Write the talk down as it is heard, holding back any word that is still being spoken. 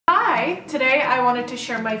Hi! Today I wanted to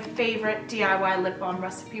share my favorite DIY lip balm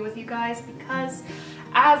recipe with you guys because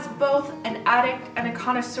as both an addict and a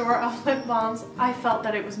connoisseur of lip balms, I felt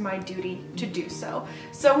that it was my duty to do so.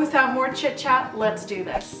 So without more chit chat, let's do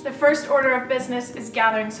this. The first order of business is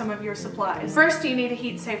gathering some of your supplies. First, you need a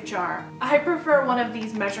heat-safe jar. I prefer one of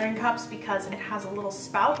these measuring cups because it has a little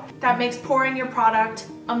spout that makes pouring your product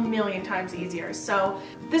a million times easier. So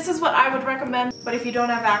this is what I would recommend, but if you don't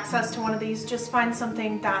have access to one of these, just find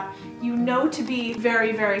something that you know to be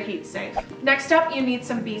very, very heat safe. Next up, you need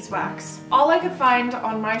some beeswax. All I could find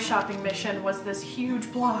on my shopping mission was this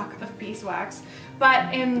huge block of beeswax,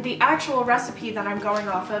 but in the actual recipe that I'm going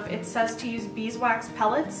off of, it says to use beeswax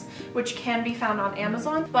pellets, which can be found on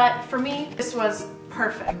Amazon, but for me, this was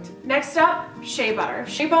perfect. Next up, shea butter.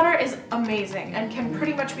 Shea butter is amazing and can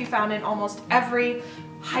pretty much be found in almost every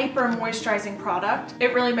hyper moisturizing product.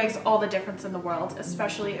 It really makes all the difference in the world,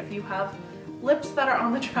 especially if you have lips that are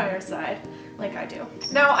on the drier side, like I do.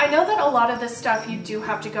 Now, I know that a lot of this stuff you do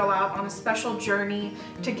have to go out on a special journey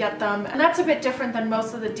to get them, and that's a bit different than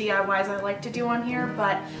most of the DIYs I like to do on here,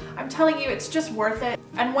 but I'm telling you, it's just worth it.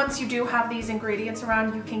 And once you do have these ingredients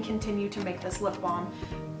around, you can continue to make this lip balm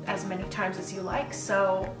as many times as you like,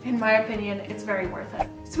 so in my opinion, it's very worth it.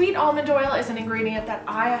 Sweet almond oil is an ingredient that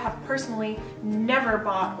I have personally never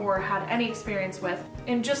bought or had any experience with.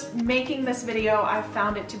 In just making this video, I've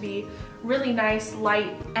found it to be really nice,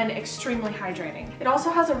 light, and extremely hydrating. It also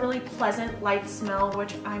has a really pleasant, light smell,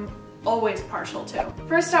 which I'm always partial to.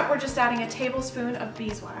 First up, we're just adding a tablespoon of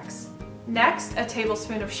beeswax. Next, a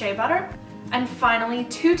tablespoon of shea butter. And finally,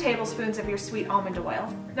 2 tablespoons of your sweet almond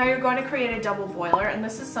oil. Now you're going to create a double boiler, and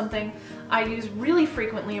this is something I use really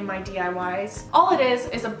frequently in my DIYs. All it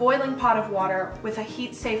is a boiling pot of water with a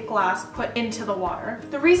heat-safe glass put into the water.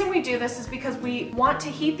 The reason we do this is because we want to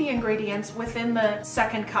heat the ingredients within the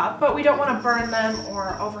second cup, but we don't want to burn them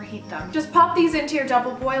or overheat them. Just pop these into your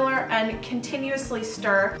double boiler and continuously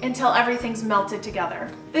stir until everything's melted together.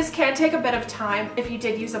 This can take a bit of time if you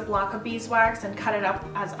did use a block of beeswax and cut it up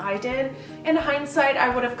as I did. In hindsight, I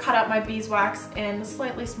would have cut up my beeswax in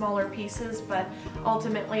slightly smaller pieces, but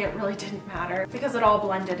ultimately it really didn't matter because it all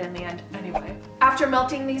blended in the end anyway. After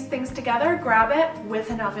melting these things together, grab it with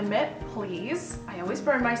an oven mitt, please. I always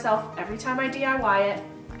burn myself every time I DIY it,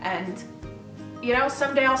 and you know,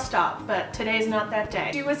 someday I'll stop, but today's not that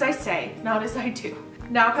day. Do as I say, not as I do.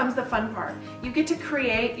 Now comes the fun part. You get to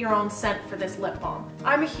create your own scent for this lip balm.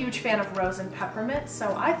 I'm a huge fan of rose and peppermint,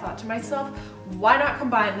 so I thought to myself, why not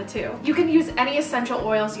combine the two? You can use any essential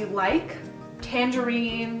oils you like,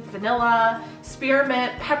 tangerine, vanilla,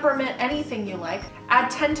 spearmint, peppermint, anything you like. Add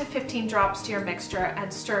 10 to 15 drops to your mixture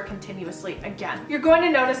and stir continuously again. You're going to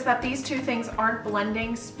notice that these two things aren't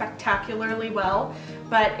blending spectacularly well,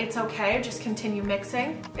 but it's okay, just continue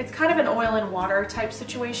mixing. It's kind of an oil and water type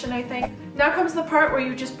situation, I think. Now comes the part where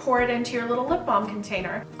you just pour it into your little lip balm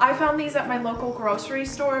container. I found these at my local grocery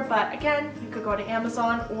store, but again, you could go to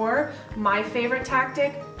Amazon, or my favorite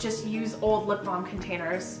tactic, just use old lip balm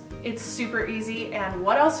containers. It's super easy, and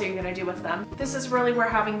what else are you gonna do with them? This is really where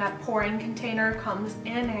having that pouring container comes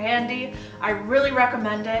in handy. I really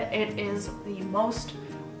recommend it. It is the most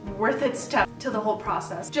worth it step to the whole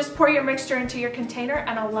process. Just pour your mixture into your container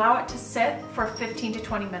and allow it to sit for 15 to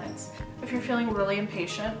 20 minutes. If you're feeling really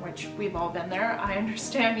impatient, which we've all been there, I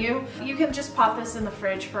understand you, you can just pop this in the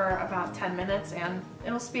fridge for about 10 minutes and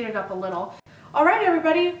it'll speed it up a little. Alright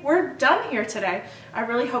everybody, we're done here today. I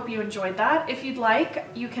really hope you enjoyed that. If you'd like,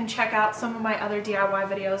 you can check out some of my other DIY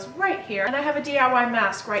videos right here. And I have a DIY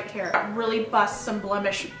mask right here that really busts some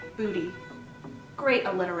blemish booty. Great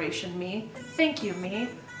alliteration, me. Thank you, me.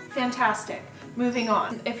 Fantastic. Moving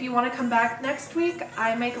on. If you want to come back next week,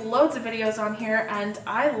 I make loads of videos on here and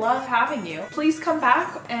I love having you. Please come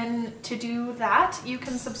back, and to do that, you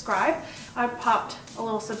can subscribe. I popped a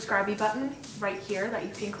little subscribe-y button right here that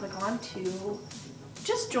you can click on to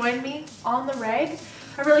just join me on the reg.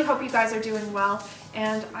 I really hope you guys are doing well,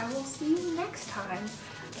 and I will see you next time.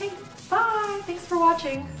 Okay, bye! Thanks for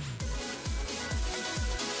watching.